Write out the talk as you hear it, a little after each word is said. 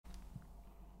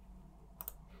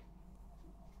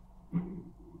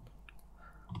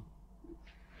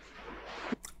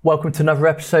Welcome to another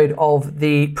episode of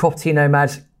the Property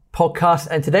Nomads podcast.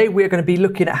 And today we're going to be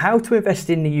looking at how to invest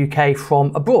in the UK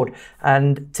from abroad.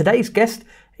 And today's guest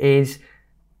is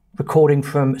recording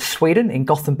from Sweden in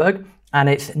Gothenburg. And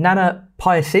it's Nana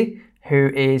Piesie,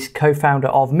 who is co-founder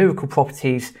of Miracle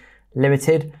Properties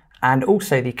Limited and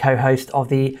also the co-host of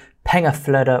the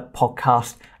Pengaflöde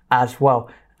podcast as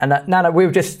well. And Nana, we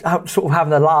were just sort of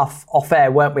having a laugh off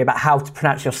air, weren't we, about how to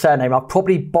pronounce your surname. I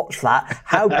probably botched that.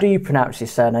 How do you pronounce your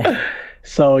surname?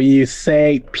 So you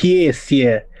say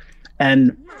Piesie,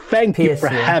 and thank you for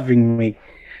having me.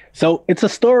 So it's a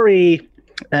story,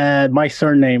 my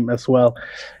surname as well.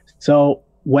 So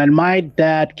when my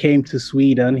dad came to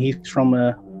Sweden, he's from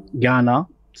Ghana,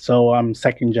 so I'm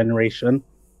second generation.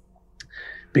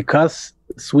 Because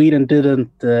Sweden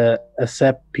didn't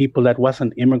accept people that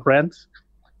wasn't immigrants,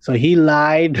 so he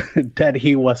lied that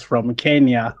he was from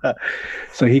Kenya.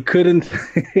 So he couldn't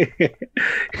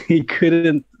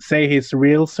say his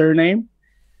real surname.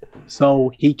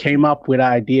 So he came up with an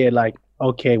idea like,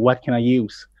 okay, what can I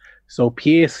use? So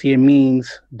Piesie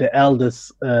means the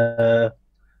eldest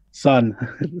son.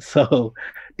 So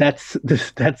that's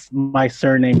my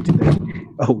surname today.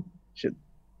 Oh shit.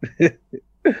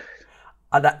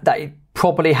 That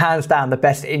probably hands down the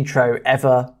best intro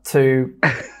ever to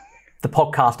the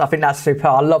podcast. I think that's super.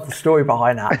 I love the story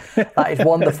behind that. That is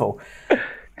wonderful.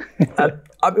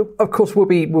 Of course, we'll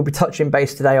be touching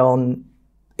base today on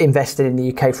investing in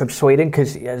the UK from Sweden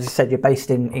because, as I said, you're based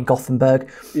in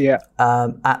Gothenburg. Yeah.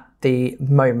 At the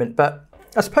moment, but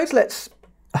I suppose let's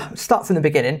start from the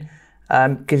beginning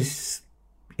because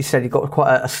you said you've got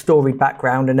quite a storied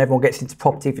background, and everyone gets into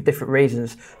property for different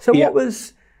reasons. So, what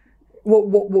was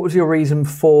your reason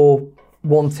for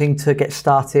wanting to get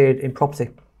started in property?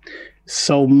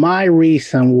 So my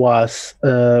reason was,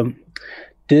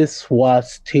 this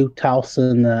was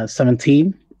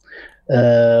 2017.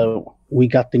 We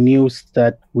got the news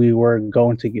that we were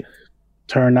going to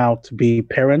turn out to be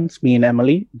parents, me and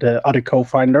Emily, the other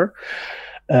co-founder.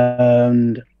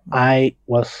 And I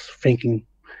was thinking,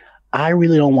 I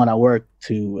really don't want to work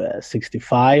to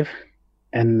 65.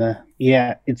 And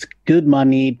it's good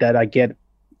money that I get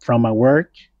from my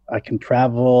work. I can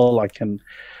travel, I can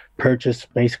purchase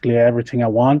basically everything I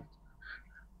want,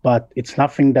 but it's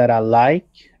nothing that I like.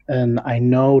 And I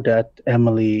know that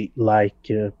Emily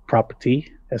likes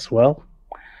property as well,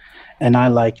 and I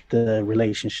like the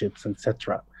relationships,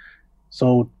 etc.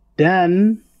 So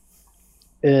then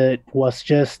it was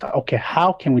just, okay,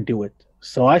 how can we do it?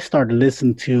 So I started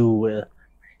listening to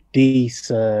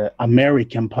these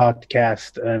American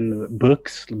podcasts and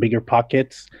books, Bigger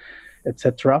Pockets,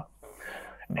 etc.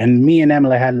 And me and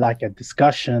Emily had like a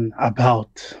discussion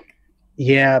about,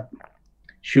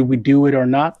 should we do it or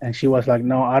not? And she was like,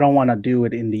 no, I don't want to do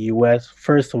it in the US.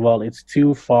 First of all, it's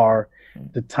too far,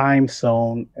 the time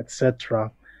zone,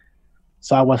 etc.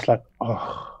 So I was like,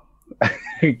 oh,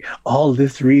 all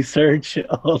this research,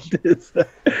 all this.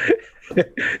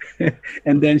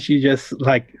 And then she just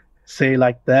like say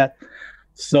like that.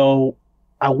 So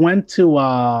I went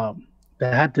to, they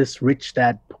had this Rich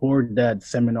Dad, Poor Dad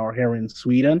seminar here in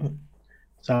Sweden.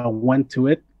 So I went to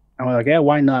it. I was like, yeah,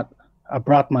 why not? I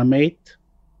brought my mate.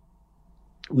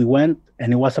 We went,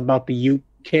 and it was about the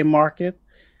UK market.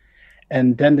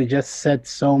 And then they just said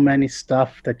so many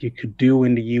stuff that you could do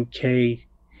in the UK,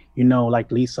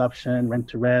 like lease option, rent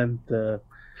to rent,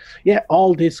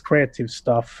 all this creative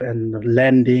stuff, and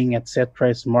lending, etc.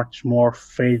 is much more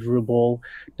favorable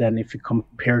than if you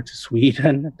compare to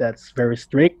Sweden. That's very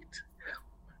strict.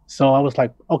 So I was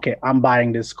like, okay, I'm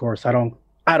buying this course. I don't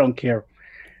care.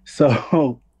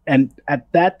 So, and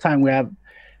at that time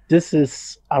this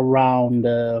is around,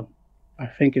 I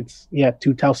think it's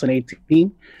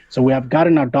 2018. So we have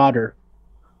gotten our daughter.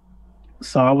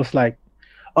 So I was like,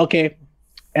 okay,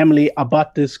 Emily, I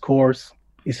bought this course.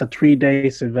 It's a 3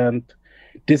 days event.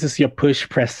 This is your push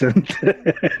present.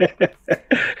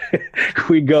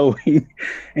 We're going.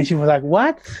 And she was like,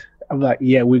 what? I'm like,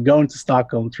 yeah, we're going to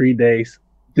Stockholm 3 days.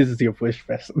 This is your push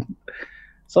present.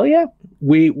 So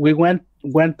we went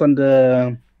on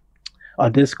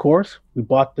this course. We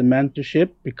bought the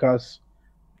mentorship because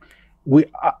we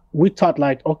thought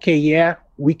like, okay,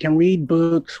 we can read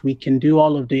books, we can do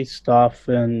all of this stuff,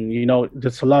 and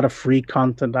there's a lot of free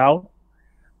content out.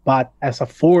 But as a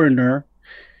foreigner,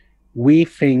 we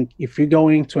think if you're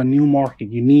going to a new market,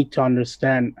 you need to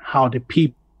understand how the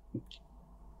people,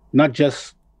 not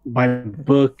just by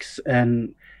books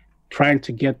and trying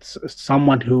to get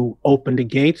someone who opened the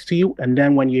gates to you. And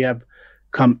then when you have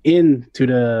come into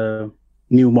the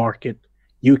new market,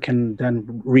 you can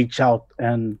then reach out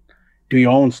and do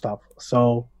your own stuff.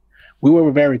 So we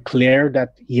were very clear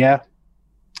that,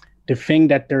 the thing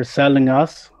that they're selling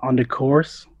us on the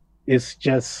course is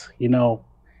just, yeah,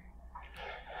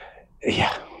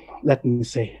 let me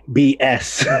say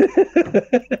BS.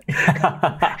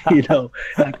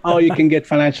 Like, oh, you can get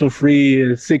financial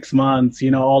free 6 months,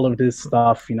 all of this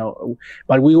stuff,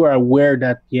 but we were aware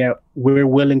that, yeah, we're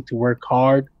willing to work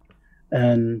hard,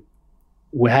 and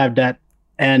we have that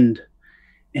end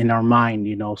in our mind,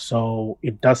 so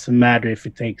it doesn't matter if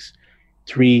it takes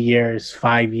 3 years,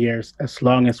 5 years, as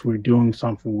long as we're doing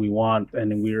something we want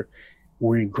and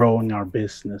we're growing our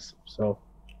business. So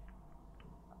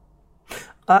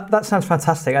that sounds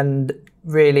fantastic, and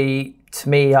really, to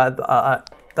me, that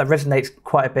resonates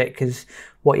quite a bit, because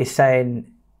what you're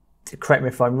saying, correct me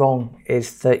if I'm wrong,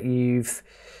 is that you've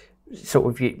you're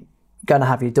going to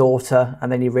have your daughter,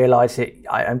 and then you realise it.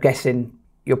 I'm guessing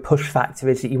your push factor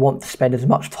is that you want to spend as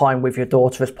much time with your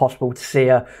daughter as possible to see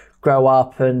her grow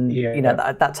up, and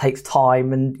that takes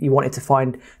time, and you wanted to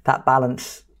find that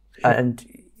balance, and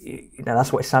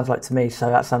that's what it sounds like to me. So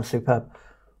that sounds superb.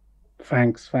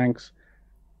 Thanks.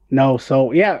 No,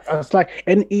 so yeah, it's like,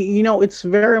 and it's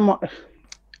very much.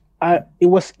 It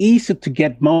was easy to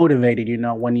get motivated,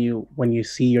 when you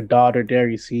see your daughter there,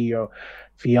 you see your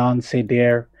fiance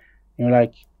there, you're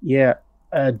like, yeah,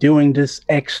 doing this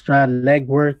extra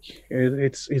legwork,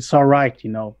 it's all right,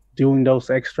 doing those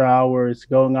extra hours,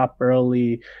 going up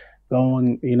early,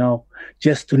 going,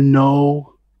 just to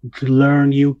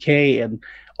learn UK and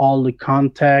all the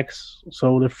contacts.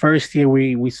 So the first year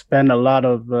we spent a lot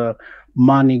of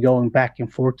money going back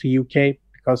and forth to UK,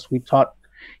 because we thought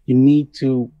you need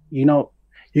to,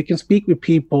 you can speak with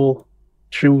people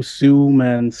through Zoom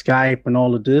and Skype and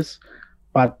all of this,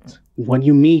 but when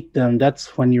you meet them,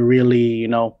 that's when you really,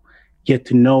 get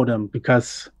to know them,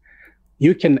 because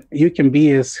you can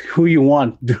be as who you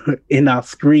want in a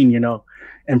screen,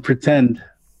 and pretend.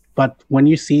 But when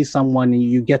you see someone,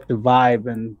 you get the vibe.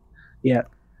 And yeah,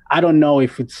 I don't know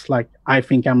if it's like, I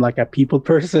think I'm like a people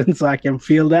person, so I can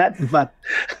feel that, but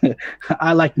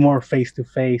I like more face to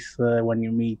face when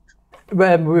you meet.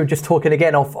 We were just talking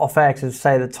again off air, to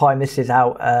say the time this is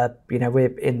out,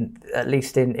 we're at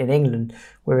least in England,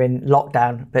 we're in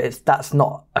lockdown, but that's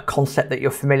not a concept that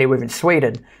you're familiar with in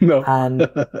Sweden. No. And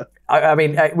I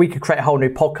mean, we could create a whole new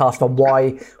podcast on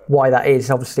why that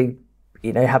is. Obviously,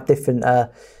 have different,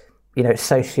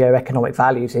 socio-economic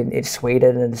values in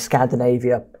Sweden and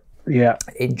Scandinavia,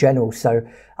 in general. So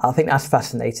I think that's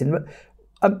fascinating.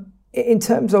 But in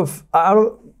terms of,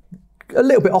 a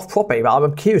little bit off topic, but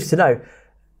I'm curious to know,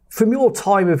 from your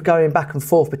time of going back and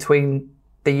forth between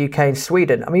the UK and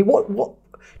Sweden, I mean, what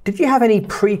did you have any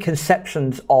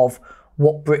preconceptions of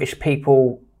what British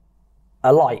people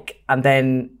are like? And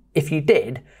then, if you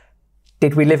did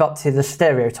we live up to the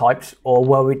stereotypes,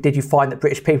 or did you find that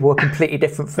British people were completely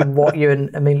different from what you and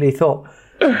Amelia thought?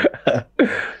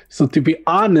 So to be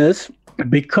honest,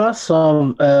 because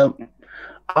of,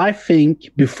 I think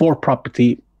before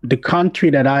property, the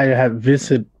country that I have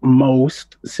visited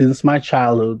most since my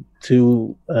childhood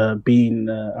to being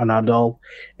an adult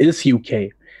is UK.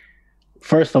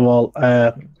 First of all,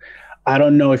 I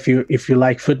don't know if you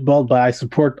like football, but I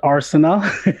support Arsenal.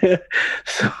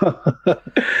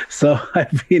 so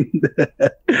I've been.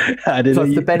 For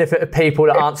the benefit of people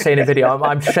that aren't seeing a video,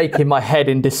 I'm shaking my head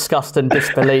in disgust and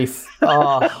disbelief.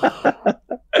 Love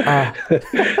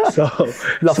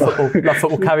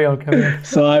football. Carry on.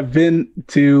 So I've been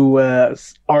to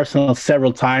Arsenal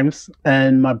several times,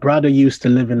 and my brother used to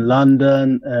live in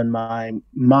London, and my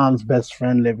mom's best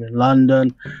friend lived in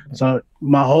London. So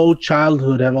my whole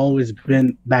childhood have always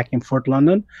been back in Fort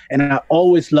London, and I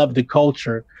always loved the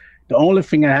culture. The only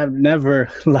thing I have never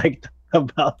liked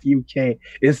about UK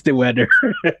is the weather.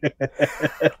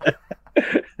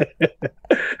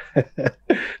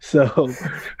 So,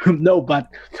 no, but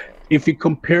if you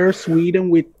compare Sweden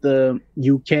with the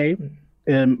UK,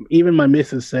 even my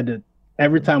missus said it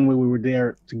every time we were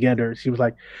there together. She was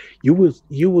like, you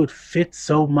would fit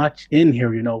so much in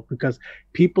here, because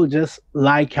people just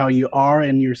like how you are,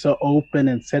 and you're so open,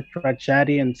 and etc.,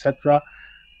 chatty, and etc.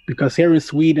 Because here in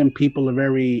Sweden, people are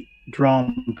very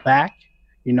drawn back,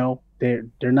 they're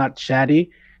not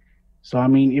chatty. So I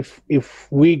mean, if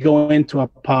we go into a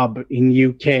pub in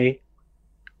UK,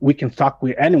 we can talk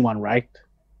with anyone, right?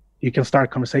 You can start a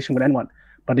conversation with anyone.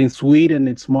 But in Sweden,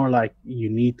 it's more like you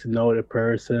need to know the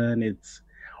person.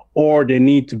 Or they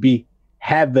need to be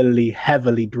heavily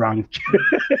drunk.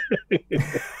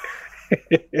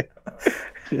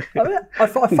 I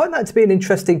find that to be an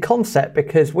interesting concept,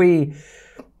 because we,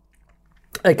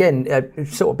 again,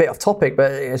 sort of a bit off topic,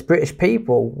 but as British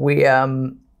people, we, I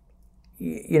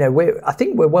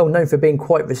think we're well known for being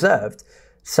quite reserved.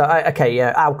 So, okay,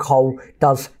 yeah, alcohol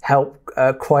does help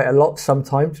quite a lot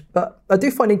sometimes, but I do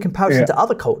find in comparison to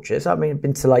other cultures, I mean, I've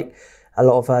been to like a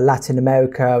lot of Latin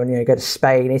America and, go to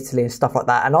Spain, Italy and stuff like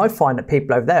that. And I find that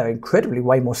people over there are incredibly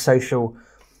way more social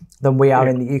than we are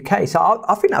in the UK. So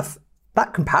I think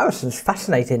that comparison is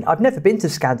fascinating. I've never been to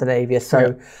Scandinavia,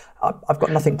 so I've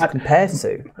got nothing to compare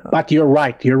to. But you're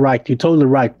right. You're totally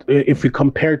right. If you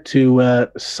compare to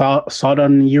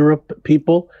Southern Europe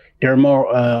people, they're more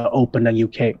open than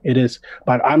UK. It is.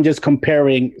 But I'm just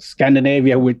comparing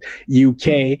Scandinavia with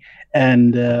UK.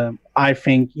 And I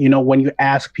think, when you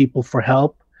ask people for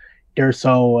help, they're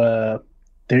so,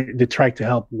 they try to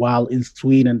help. While in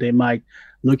Sweden, they might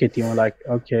look at you and like,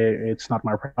 okay, it's not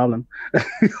my problem.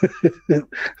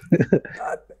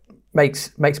 Makes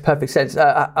perfect sense.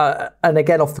 And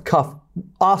again, off the cuff,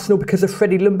 Arsenal because of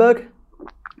Freddie Ljungberg?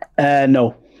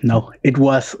 No. It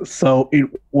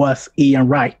was Ian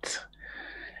Wright.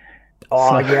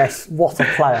 Oh, yes. What a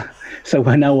player. So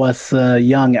when I was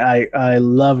young, I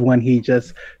loved when he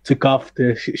just took off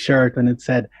the shirt and it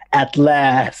said, "At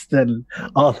last," and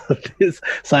all of this.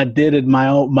 So I did it my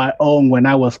own when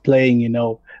I was playing,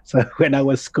 So when I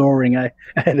was scoring, I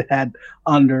had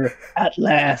under "At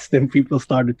last," and people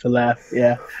started to laugh.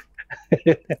 Yeah.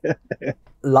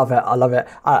 Love it. I love it.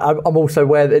 I'm also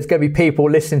aware that there's going to be people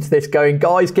listening to this going,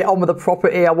 guys, get on with the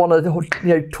property. I want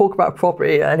to talk about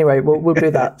property. Anyway, we'll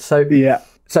do that. So yeah.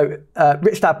 So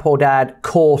Rich Dad Poor Dad,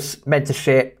 course,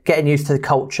 mentorship, getting used to the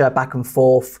culture back and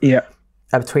forth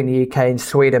between the UK and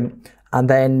Sweden. And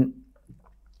then,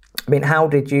 I mean, how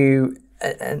did you,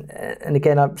 and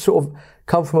again, I've sort of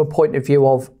come from a point of view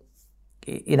of,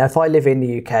 if I live in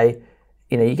the UK,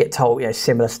 you get told,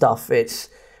 similar stuff. It's,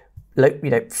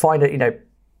 find it,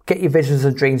 get your visions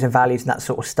and dreams and values and that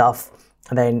sort of stuff,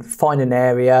 and then find an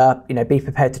area, be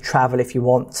prepared to travel if you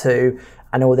want to,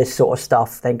 and all this sort of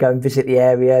stuff. Then go and visit the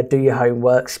area, do your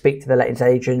homework, speak to the lettings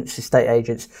agents, estate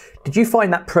agents. Did you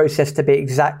find that process to be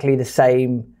exactly the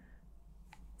same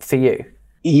for you?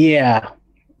 Yeah,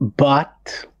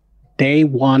 but they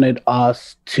wanted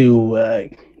us to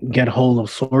get hold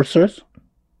of sourcers.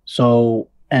 So,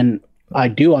 and I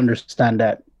do understand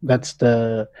that. That's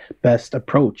the best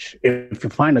approach if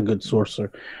you find a good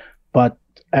sourcer. But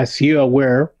as you're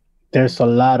aware, there's a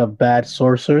lot of bad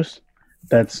sourcers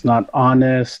that's not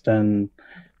honest. And,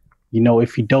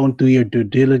 if you don't do your due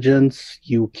diligence,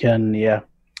 you can,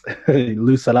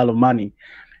 lose a lot of money.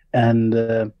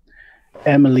 And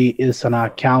Emily is an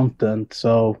accountant.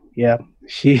 So,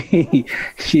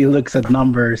 she looks at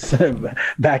numbers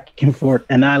back and forth.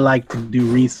 And I like to do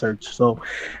research. So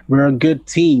we're a good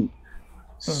team.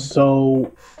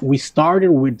 So we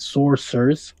started with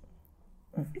sourcers,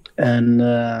 and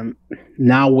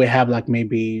now we have like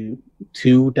maybe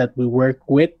 2 that we work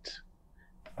with.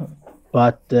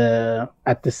 But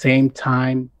at the same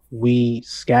time, we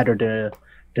scatter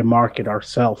the market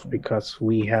ourselves because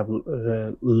we have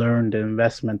learned the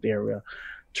investment area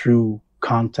through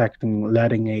contacting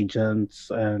letting agents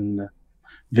and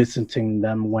visiting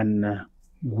them when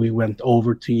we went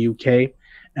over to UK.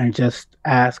 And just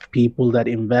ask people that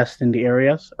invest in the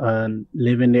areas and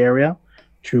live in the area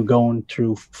through going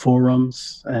through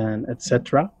forums and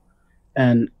etc.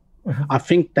 And I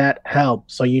think that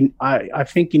helps. So I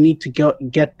think you need to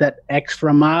get that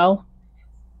extra mile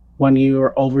when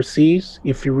you're overseas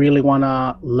if you really want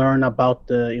to learn about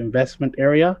the investment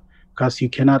area, because you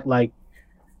cannot like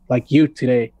you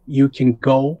today, you can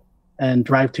go and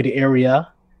drive to the area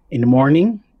in the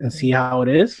morning and see how it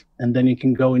is, and then you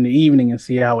can go in the evening and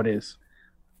see how it is.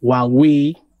 While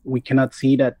we cannot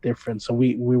see that difference, so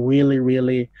we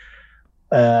really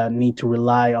need to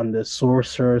rely on the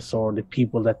sourcers or the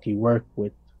people that you work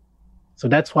with. So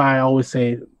that's why I always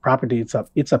say property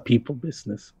it's a people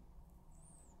business.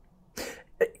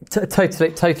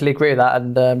 Totally agree with that.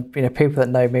 And people that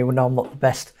know me will know I'm not the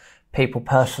best people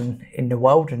person in the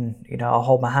world, and I'll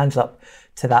hold my hands up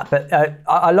to that. But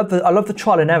I love the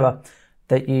trial and error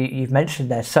that you've mentioned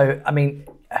there. So, I mean,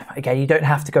 again, you don't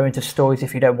have to go into stories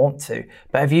if you don't want to,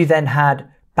 but have you then had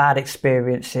bad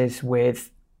experiences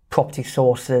with property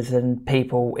sources and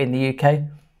people in the UK?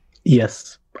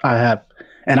 Yes, I have.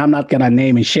 And I'm not going to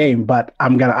name and shame, but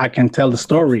I can tell the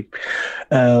story.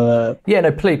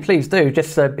 Please do.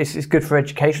 Just it's good for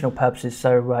educational purposes.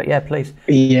 So, please.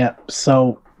 Yeah.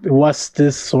 So it was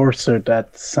this sourcer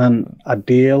that sent a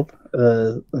deal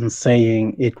and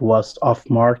saying it was off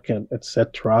market,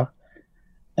 etc.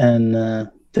 And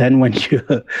then when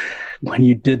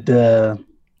you did the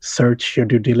search, your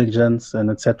due diligence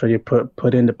and etc., you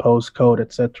put in the postcode,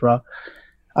 etc.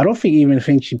 I don't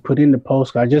think she put in the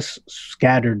postcode. I just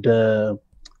scattered the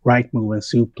Rightmove and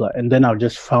Zoopla, and then I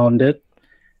just found it,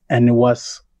 and it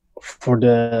was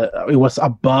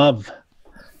above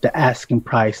the asking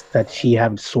price that she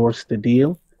had sourced the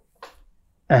deal,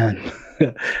 and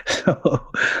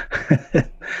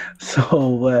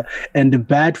so and the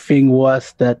bad thing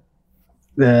was that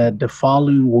the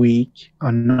following week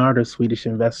another Swedish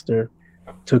investor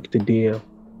took the deal.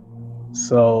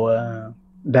 So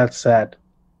that's sad.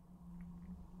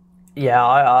 Yeah,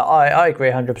 I agree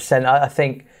 100%. I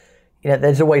think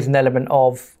there's always an element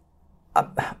of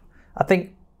I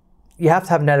think you have to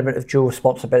have an element of dual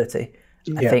responsibility.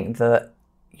 I think that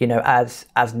as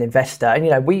an investor,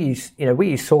 and we use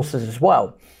sources as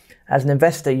well. As an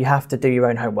investor, you have to do your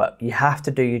own homework. You have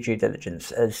to do your due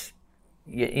diligence. As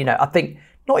I think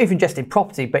not even just in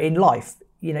property, but in life.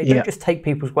 Don't just take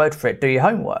people's word for it. Do your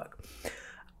homework.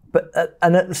 But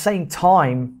and at the same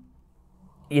time,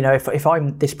 if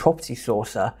I'm this property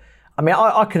sourcer,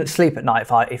 I couldn't sleep at night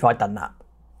if I'd done that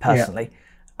personally.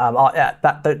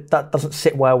 That doesn't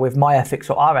sit well with my ethics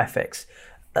or our ethics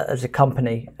as a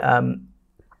company.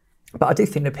 But I do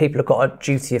think that people have got a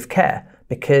duty of care,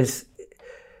 because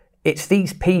it's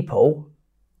these people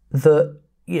that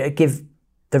give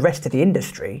the rest of the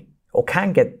industry, or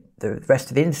can get the rest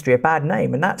of the industry, a bad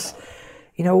name, and that's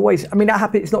always. That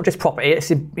happens. It's not just property.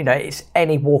 It's it's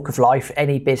any walk of life,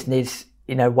 any business,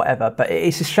 whatever. But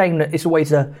it's a shame that it's always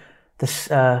the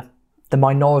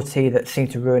minority that seem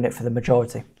to ruin it for the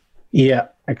majority. Yeah,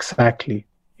 exactly.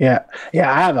 Yeah.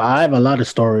 I have a lot of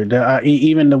story.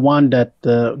 Even the one that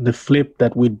the flip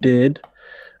that we did.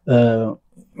 So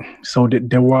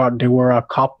there were a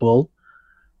couple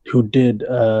who did,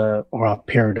 or a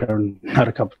pair, not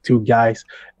a couple, two guys,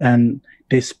 and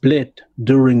they split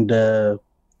during the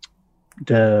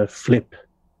flip.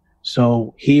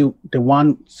 So the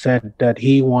one said that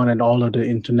he wanted all of the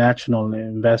international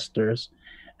investors,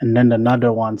 and then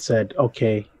another one said,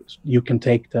 okay, you can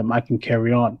take them, I can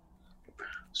carry on.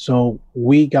 So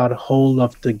we got a hold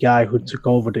of the guy who took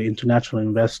over the international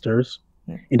investors.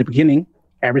 In the beginning,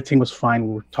 everything was fine.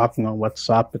 We were talking on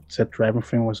WhatsApp, etc.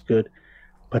 Everything was good.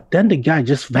 But then the guy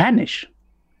just vanished.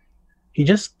 He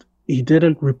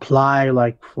didn't reply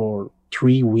like for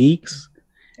 3 weeks.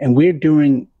 And we're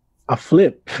doing a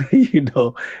flip,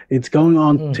 it's going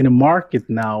on to the market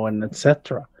now and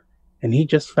etc. And he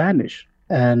just vanished.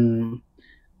 And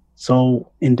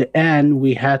so in the end,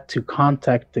 we had to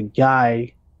contact the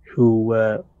guy who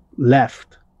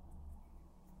left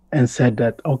and said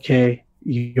that, okay,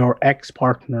 your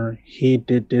ex-partner, he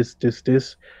did this.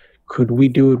 Could we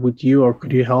do it with you, or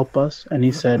could you help us? And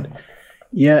he said,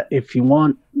 yeah, if you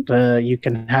want, you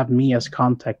can have me as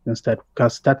contact instead,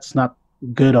 because that's not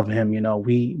good of him.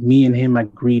 Me and him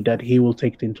agreed that he will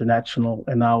take the international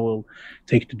and I will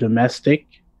take the domestic,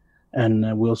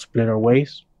 and we'll split our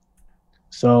ways.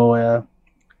 So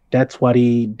that's what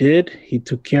he did. He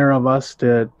took care of us,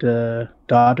 the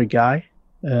other guy,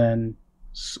 and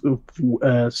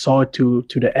saw it to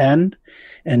the end.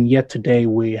 And yet today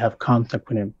we have contact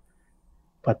with him.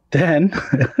 But then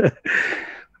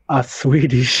a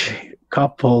Swedish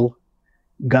couple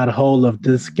got a hold of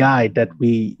this guy that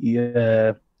we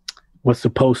was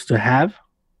supposed to have,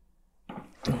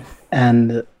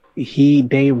 and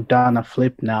they've done a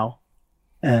flip now,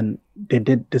 and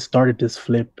they started this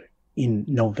flip in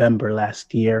November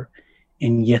last year,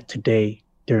 and yet today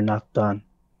they're not done.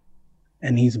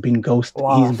 And he's been ghosted.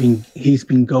 Wow. He's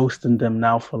been ghosting them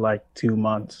now for like 2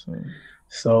 months.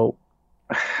 So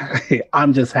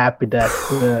I'm just happy that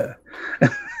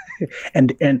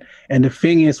and the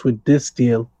thing is, with this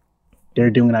deal,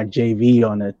 they're doing a JV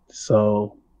on it.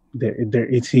 So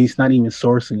he's not even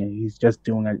sourcing it. He's just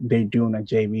they're doing a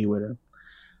JV with him.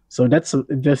 So that's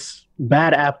just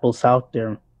bad apples out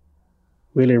there,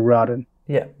 really rotten.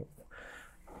 Yeah.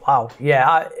 Wow.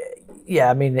 Yeah.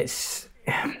 It's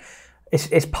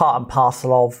part and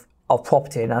parcel of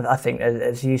property, and I think,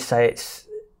 as you say, it's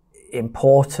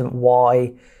important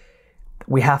why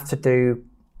we have to do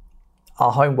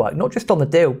our homework, not just on the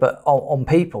deal, but on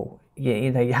people.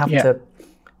 You have to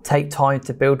take time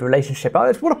to build a relationship. I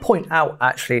just want to point out,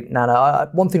 actually, Nana,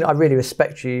 one thing that I really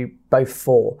respect you both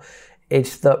for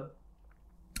is that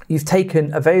you've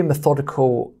taken a very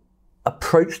methodical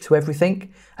approach to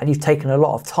everything, and you've taken a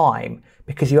lot of time,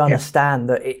 because you understand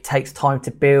that it takes time to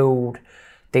build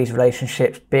these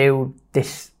relationships, build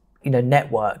this,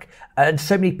 network. And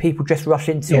so many people just rush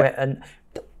into it. And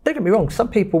don't get me wrong, some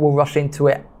people will rush into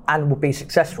it and will be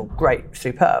successful. Great,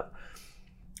 superb.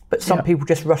 But some people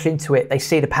just rush into it. They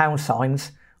see the pound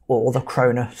signs or the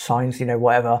krona signs,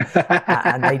 whatever,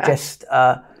 and they just,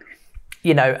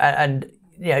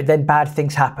 then bad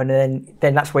things happen, and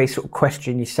then that's where you sort of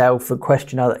question yourself and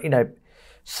question other,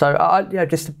 So,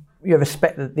 just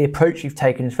respect that the approach you've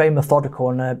taken is very methodical,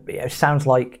 and it sounds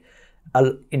like a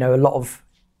lot of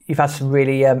you've had some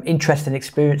really interesting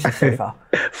experiences so far.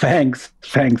 Thanks.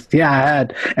 Yeah, I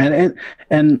had,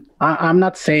 and I'm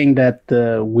not saying that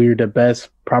we're the best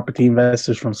property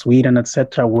investors from Sweden,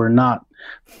 etc. We're not,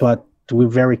 but we're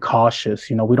very cautious.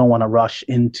 We don't want to rush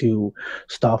into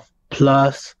stuff.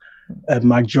 Plus, a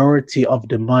majority of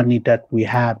the money that we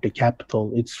have, the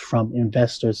capital, it's from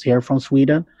investors here from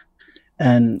Sweden,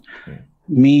 and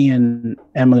me and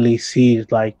Emily see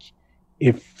like,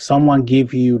 if someone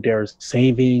give you their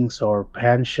savings or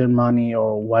pension money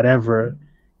or whatever,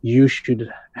 you should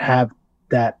have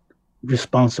that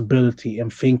responsibility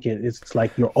and think it's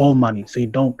like your own money. So you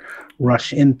don't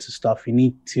rush into stuff. You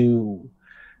need to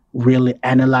really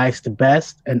analyze the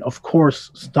best. And of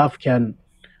course, stuff can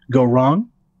go wrong,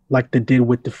 like they did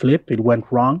with the flip. It went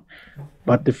wrong.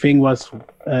 But the thing was,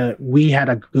 we had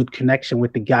a good connection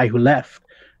with the guy who left.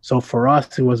 So for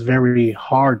us, it was very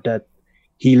hard that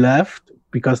he left,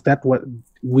 because that's what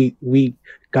we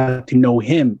got to know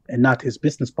him and not his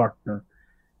business partner.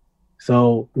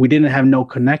 So we didn't have no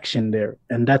connection there.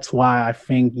 And that's why I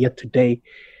think yet today,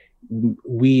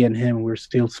 we and him, we're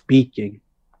still speaking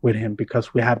with him,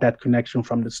 because we have that connection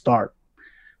from the start.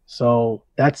 So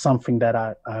that's something that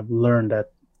I've learned,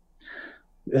 that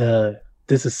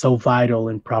this is so vital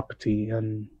in property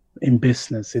and in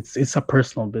business. It's a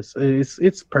personal business.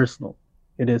 It's personal.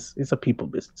 It is. It's a people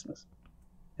business.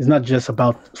 It's not just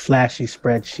about flashy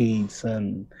spreadsheets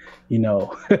and,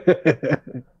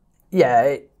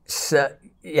 Yeah, it's So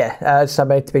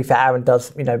to be fair, Aaron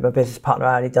does, my business partner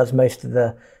Aaron, he does most of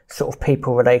the sort of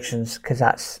people relations, because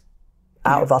that's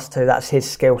out of us two. That's his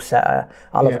skill set.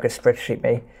 I love a good spreadsheet,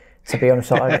 me. To be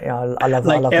honest, I love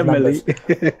like I love Emily.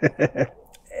 The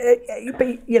numbers. But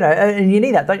and you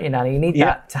need that, don't you, Nana? You need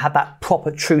that to have that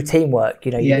proper, true teamwork.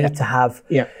 You need to have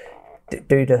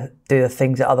do the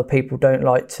things that other people don't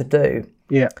like to do.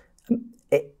 Yeah.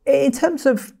 In terms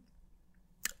of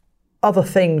other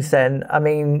things, then, I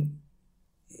mean,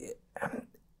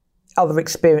 other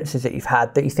experiences that you've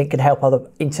had that you think can help other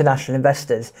international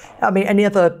investors. I mean, any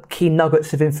other key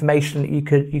nuggets of information that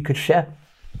you could share?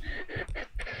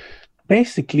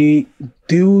 Basically,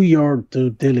 do your due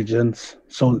diligence.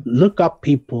 So look up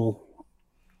people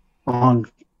on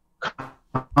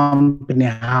company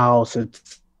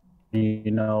houses,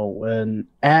 and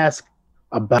ask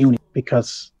about you,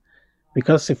 because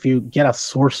if you get a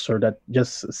sourcer that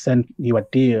just sent you a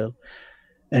deal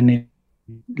and it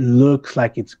looks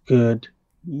like it's good,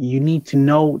 you need to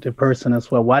know the person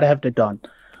as well. What have they done?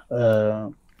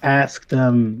 Ask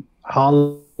them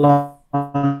how long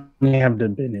have they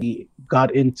been,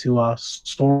 got into a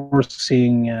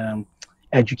sourcing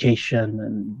education,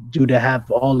 and do they have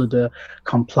all of the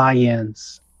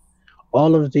compliance,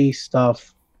 all of these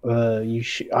stuff.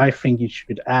 I think you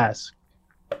should ask,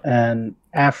 and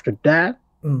after that,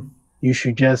 you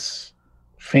should just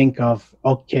think of,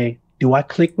 okay, do I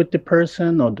click with the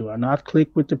person or do I not click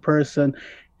with the person?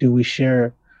 Do we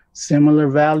share similar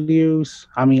values?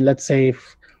 I mean, let's say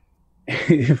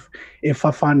if I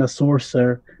find a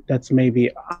sourcer that's, maybe,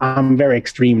 I'm very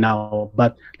extreme now,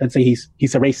 but let's say he's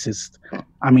a racist.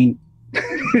 I mean,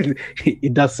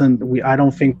 it doesn't. I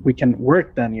don't think we can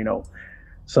work then,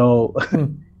 So,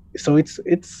 so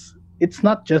it's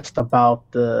not just about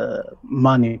the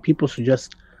money. People should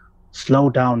just slow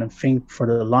down and think for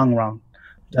the long run.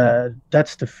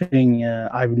 That's the thing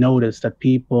I've noticed, that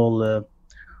people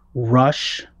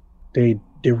rush. They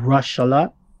rush a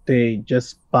lot. They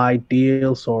just buy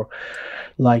deals, or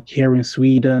like here in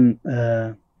Sweden,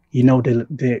 during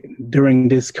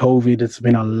this COVID, it's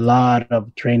been a lot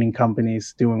of training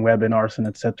companies doing webinars and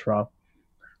etc.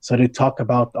 So they talk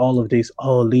about all of these,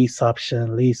 lease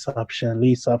option.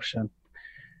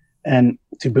 And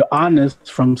to be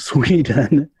honest, from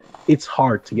Sweden, it's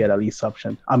hard to get a lease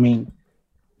option. I mean,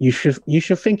 you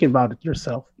should think about it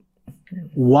yourself.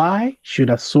 Why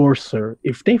should a sourcer,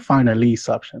 if they find a lease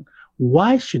option,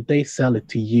 why should they sell it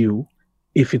to you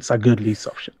if it's a good lease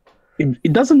option?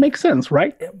 It doesn't make sense,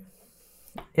 right?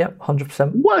 Yeah,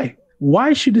 100%. Why?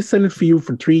 Why should they sell it for you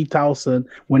for $3,000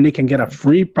 when they can get a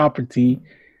free property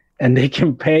and they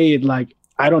can pay it like,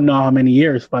 I don't know how many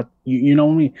years, but you know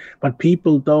what I mean? But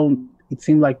people don't, it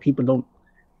seems like people don't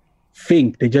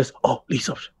think. They just, lease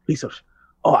option.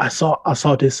 Oh, I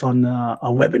saw this on a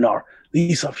webinar,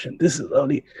 lease option. This is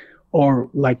early. Or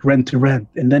like rent to rent.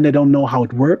 And then they don't know how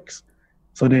it works.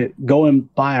 So they go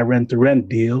and buy a rent to rent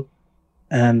deal,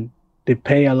 and they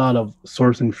pay a lot of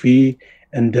sourcing fee,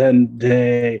 and then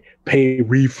they pay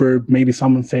refurb. Maybe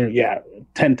someone say,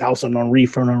 $10,000 on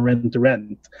refurb on rent to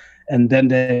rent. And then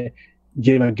they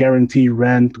give a guarantee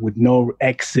rent with no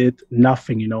exit,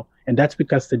 nothing, and that's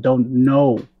because they don't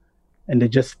know, and they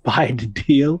just buy the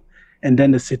deal, and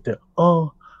then they sit there,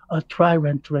 oh, I'll try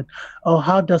rent to rent. Oh,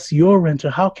 how does your rent, or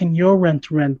how can your rent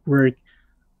to rent work?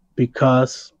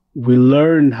 Because we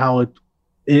learn how it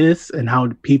is and how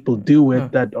the people do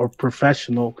it that are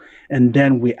professional, and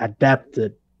then we adapt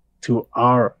it to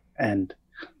our end.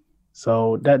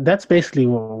 So that's basically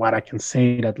what I can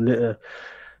say, that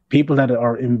people that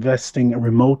are investing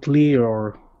remotely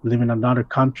or live in another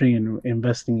country and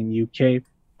investing in UK,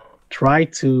 try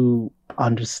to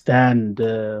understand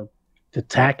the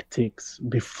tactics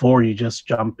before you just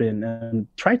jump in, and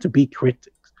try to be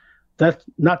critics. That's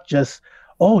not just,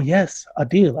 oh yes, a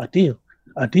deal.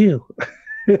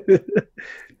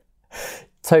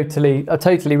 Totally, I'm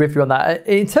totally with you on that.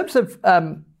 In terms of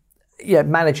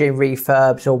managing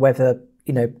refurbs, or whether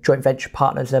joint venture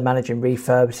partners are managing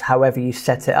refurbs, however you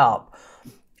set it up,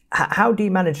 how do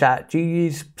you manage that? Do you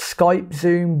use Skype,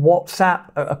 Zoom,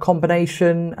 WhatsApp, a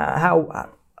combination? How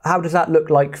does that look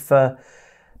like for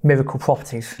Miracle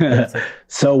Properties?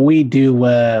 So we do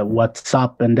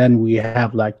WhatsApp, and then we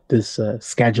have like this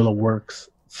schedule of works,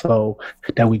 so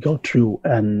that we go through,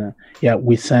 and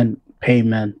we send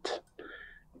payment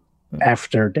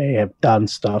after they have done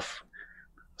stuff.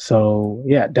 So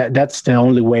that's the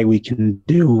only way we can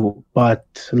do.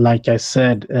 But like I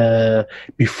said,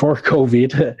 before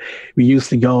COVID, we used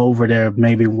to go over there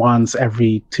maybe once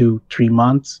every 2-3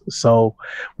 months. So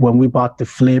when we bought the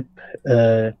flip,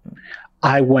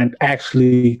 I went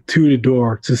actually to the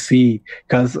door to see,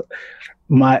 because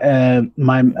my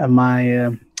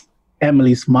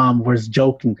Emily's mom was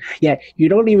joking. Yeah, you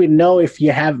don't even know if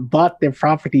you have bought the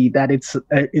property that it's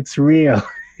real.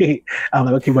 I'm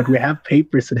like, okay, but we have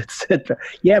papers and etc.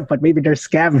 Yeah, but maybe they're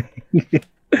scamming.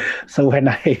 So when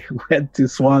I went to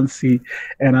Swansea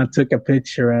and I took a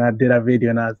picture and I did a video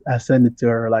and I sent it to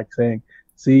her, like saying,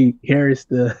 see, here is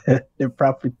the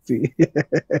property.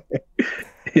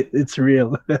 It's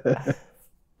real.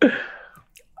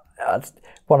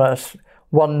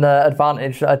 One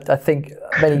advantage I think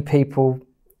many people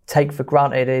take for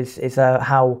granted is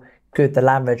how good the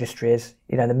land registry is.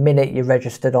 The minute you're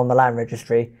registered on the land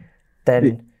registry,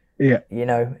 then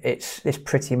it's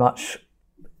pretty much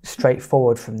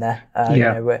straightforward from there.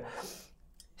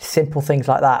 Simple things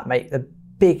like that make the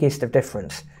biggest of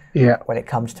difference when it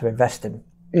comes to investing.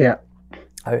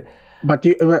 But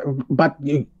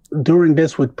during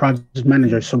this with project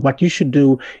managers, so what you should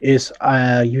do is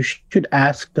you should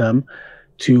ask them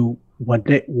to, when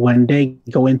they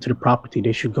go into the property,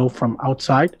 they should go from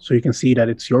outside, so you can see that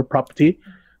it's your property.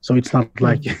 So it's not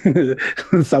like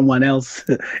someone else,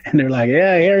 and they're like,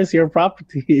 yeah, here's your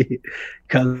property.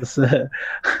 Because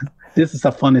this is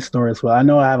a funny story as well. I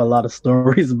know I have a lot of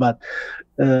stories, but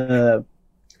there's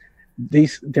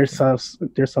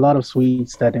a lot of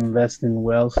Swedes that invest in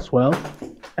Wales as well,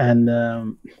 and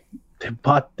they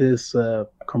bought this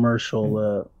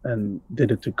commercial and did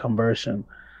it to conversion.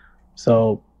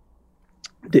 So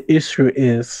the issue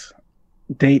is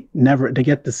they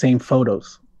get the same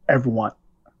photos, everyone.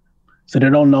 So they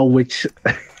don't know which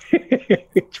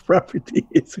property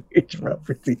is which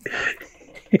property.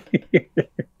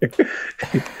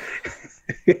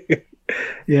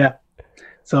 Yeah.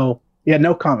 So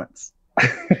no comments.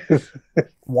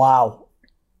 Wow.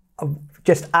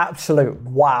 Just absolute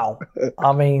wow.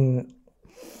 I mean,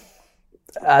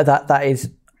 that is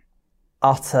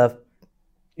utter.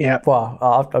 Yeah. Well,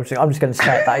 I'm just going to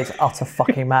say it, that is utter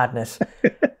fucking madness.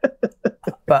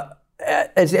 But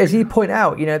as you point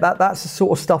out, that's the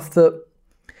sort of stuff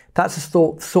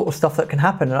that can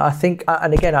happen. And I think,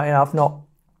 and again, I've not,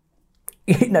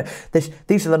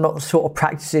 these are not the sort of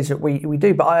practices that we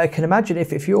do. But I can imagine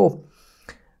if you're,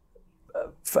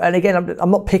 and again,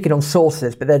 I'm not picking on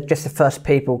sources, but they're just the first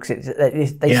people, because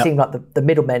they seem like the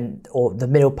middlemen or the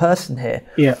middle person here.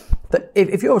 Yeah. But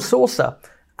if you're a sourcer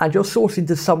and you're sourcing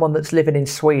to someone that's living in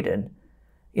Sweden,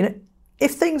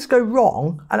 if things go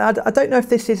wrong, and I don't know if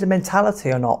this is a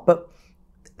mentality or not, but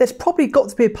there's probably got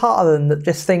to be a part of them that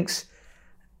just thinks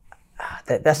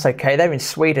that's okay. They're in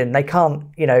Sweden. They can't,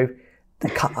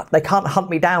 they can't hunt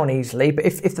me down easily. But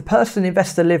if the person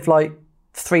investor lived like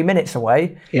 3 minutes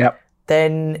away,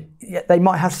 then they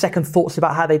might have second thoughts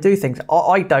about how they do things.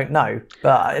 I don't know,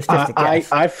 but it's just a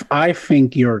guess. I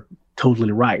think you're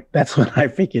totally right. That's what I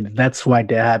think. That's why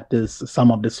they have this.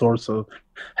 Some of the sources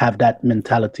have that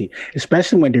mentality,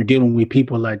 especially when they're dealing with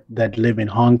people like that live in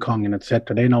Hong Kong and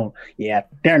etc. They know,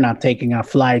 they're not taking a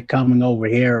flight coming over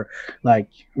here, like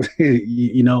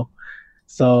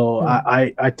So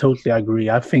I totally agree.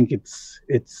 I think it's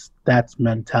that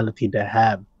mentality they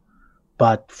have.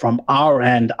 But from our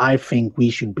end, I think we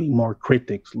should be more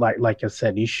critics. Like I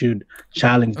said, you should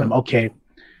challenge them. Okay,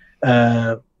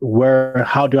 how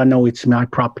do I know it's my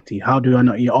property? How do I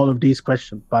know all of these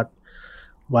questions? But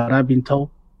what I've been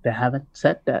told, they haven't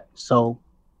said that. So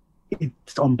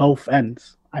it's on both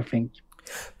ends, I think.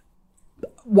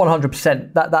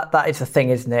 100%. That is the thing,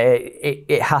 isn't it?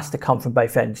 It has to come from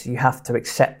both ends. You have to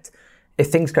accept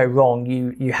if things go wrong.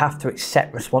 You have to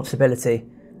accept responsibility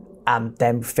and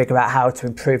then figure out how to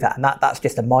improve that. And that's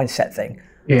just a mindset thing.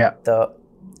 Yeah.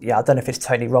 I don't know if it's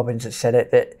Tony Robbins that said it,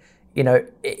 that no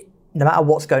matter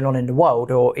what's going on in the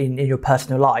world or in your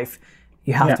personal life,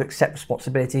 you have to accept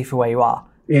responsibility for where you are.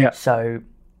 Yeah. So,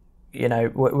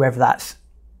 whether that's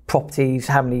properties,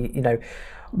 how many,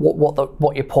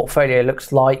 what your portfolio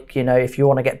looks like, if you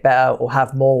want to get better or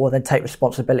have more, well, then take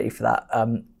responsibility for that.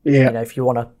 If you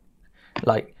want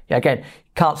to, again,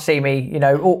 can't see me,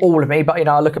 all of me, but,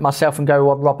 I look at myself and go,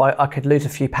 well, Rob, I could lose a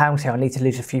few pounds here. I need to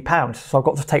lose a few pounds. So I've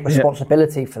got to take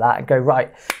responsibility for that and go,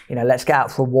 right, let's get out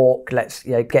for a walk. Let's,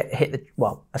 hit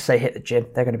the gym.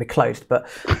 They're going to be closed, but,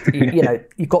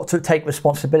 you've got to take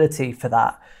responsibility for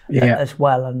that as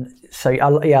well. And so,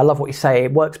 I love what you say.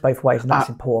 It works both ways, and that's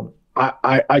important.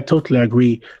 I totally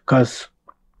agree, because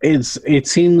it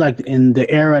seems like in the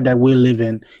era that we live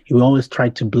in, we always try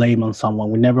to blame on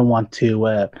someone. We never want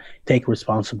to take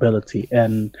responsibility.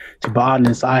 And to be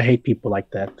honest, I hate people like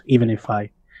that, even if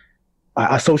I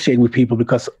associate with people,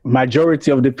 because majority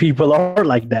of the people are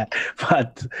like that.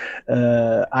 But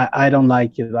I don't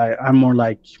like it. I'm more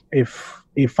like,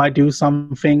 if I do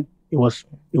something, it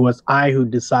was I who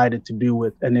decided to do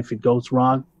it. And if it goes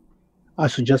wrong, I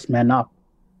should just man up.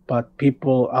 But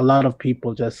a lot of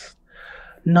people just,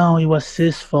 no, it was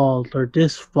his fault, or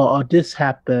this fault, or this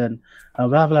happened,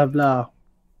 blah, blah, blah.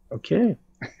 Okay.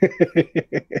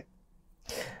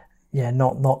 Yeah,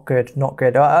 not good.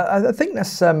 I think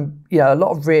there's a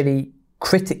lot of really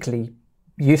critically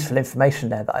useful information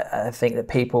there that I think that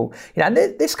people, and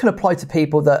this can apply to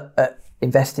people that are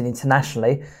investing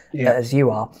internationally, as you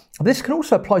are. But this can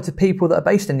also apply to people that are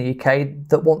based in the UK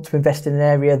that want to invest in an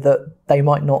area that they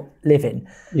might not live in.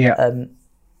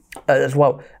 As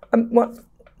well.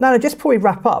 Nana, just before we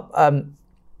wrap up,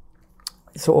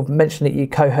 sort of mention that you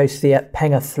co-host the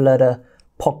Pengaflöde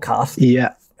podcast.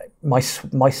 Yeah.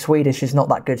 My Swedish is not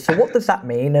that good. So what does that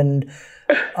mean, and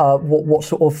what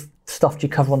sort of stuff do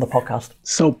you cover on the podcast?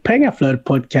 So Pengaflöde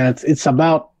podcast, it's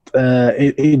about,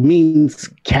 it means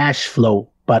cash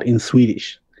flow, but in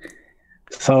Swedish.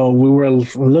 So we were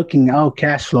looking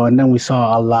cash flow, and then we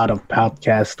saw a lot of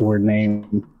podcasts were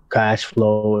named cash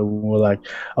flow, and we were like,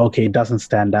 okay, it doesn't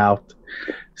stand out.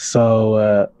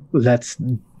 So let's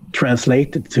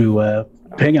translate it to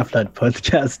Pengaflöde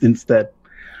podcast instead.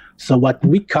 So what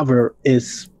we cover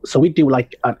is, we do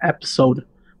like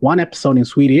one episode in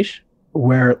Swedish,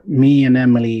 where me and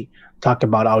Emily talk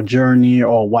about our journey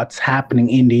or what's happening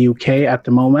in the UK at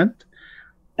the moment.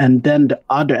 And then the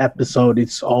other episode,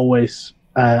 it's always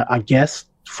a guest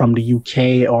from the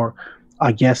UK or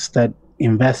a guest that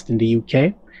invest in the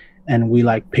UK, and we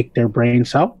pick their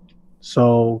brains out.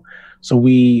 So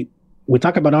we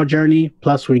talk about our journey,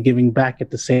 plus we're giving back at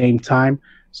the same time.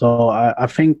 So I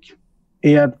think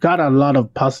it got a lot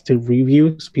of positive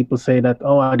reviews. People say that,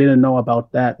 I didn't know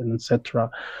about that, and etc.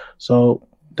 So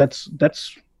that's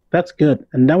good.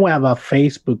 And then we have a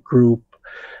Facebook group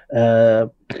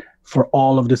for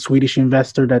all of the Swedish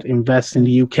investors that invest in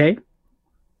the UK.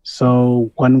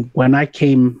 So when I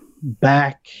came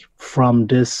back from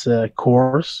this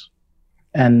course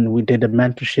and we did a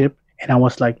mentorship, and I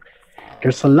was like,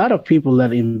 there's a lot of people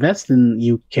that invest in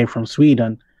UK from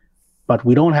Sweden, but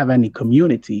we don't have any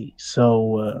community.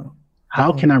 So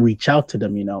how can I reach out to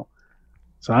them,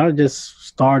 So I just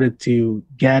started to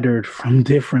gather from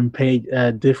different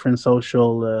different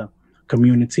social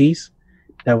communities,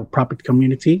 that were property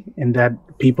community, and that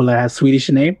people that have Swedish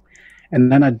name.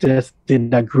 And then I just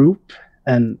did that group,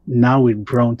 and now we've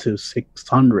grown to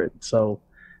 600. So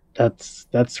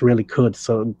that's really good.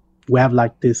 So we have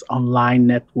this online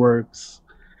networks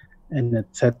and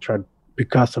etc.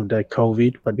 because of the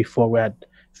COVID, but before we had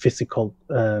physical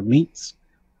meets.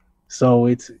 So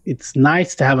it's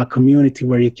nice to have a community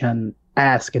where you can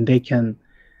ask and they can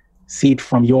see it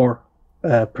from your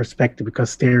perspective,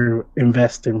 because they're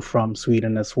investing from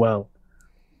Sweden as well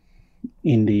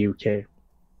in the UK.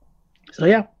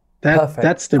 So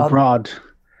that's the broad.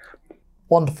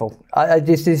 Wonderful.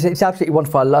 It's absolutely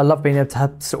wonderful. I love being able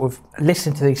to sort of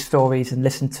listen to these stories and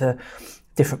listen to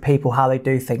different people, how they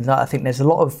do things. I think there's a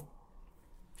lot of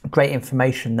great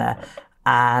information there.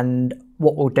 And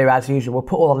what we'll do, as usual, we'll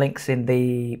put all the links in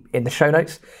the show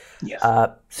notes. Yes.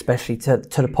 Especially to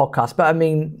the podcast. But I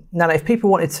mean, Nana, if people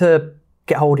wanted to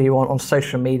get hold of you on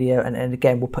social media, and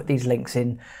again, we'll put these links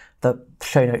in the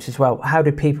show notes as well. How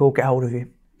do people get hold of you?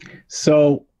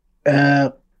 So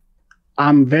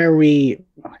I'm very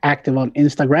active on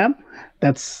Instagram.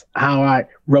 That's how I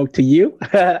wrote to you.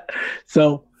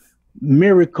 So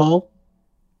miracle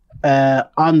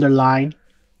underline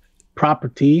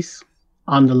properties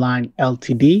underline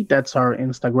LTD. That's our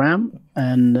Instagram.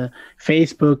 And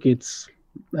Facebook, it's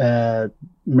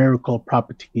Miracle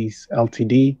Properties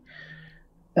Ltd.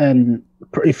 And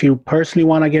if you personally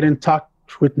want to get in touch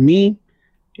with me,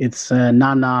 it's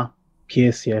Nana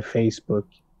Piesie Facebook.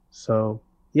 So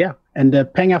yeah, and the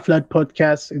Penga Flood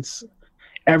podcast, it's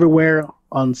everywhere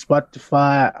on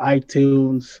Spotify,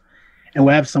 iTunes, and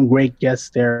we have some great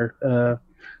guests there.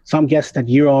 Some guests that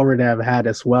you already have had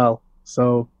as well.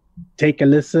 So take a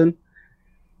listen,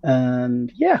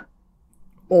 and yeah.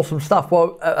 Awesome stuff.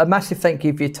 Well, a massive thank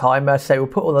you for your time. So we'll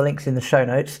put all the links in the show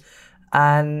notes,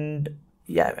 and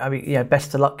yeah, I mean, yeah,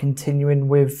 best of luck continuing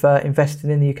with investing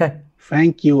in the UK.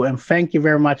 Thank you, and thank you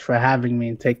very much for having me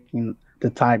and taking the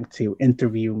time to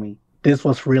interview me. This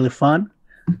was really fun,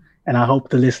 and I hope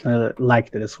the listener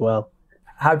liked it as well.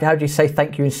 How do you say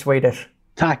thank you in Swedish?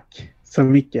 Tack så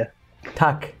mycket.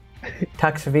 Tack.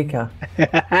 Tack så mycket.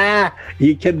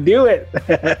 You can do it.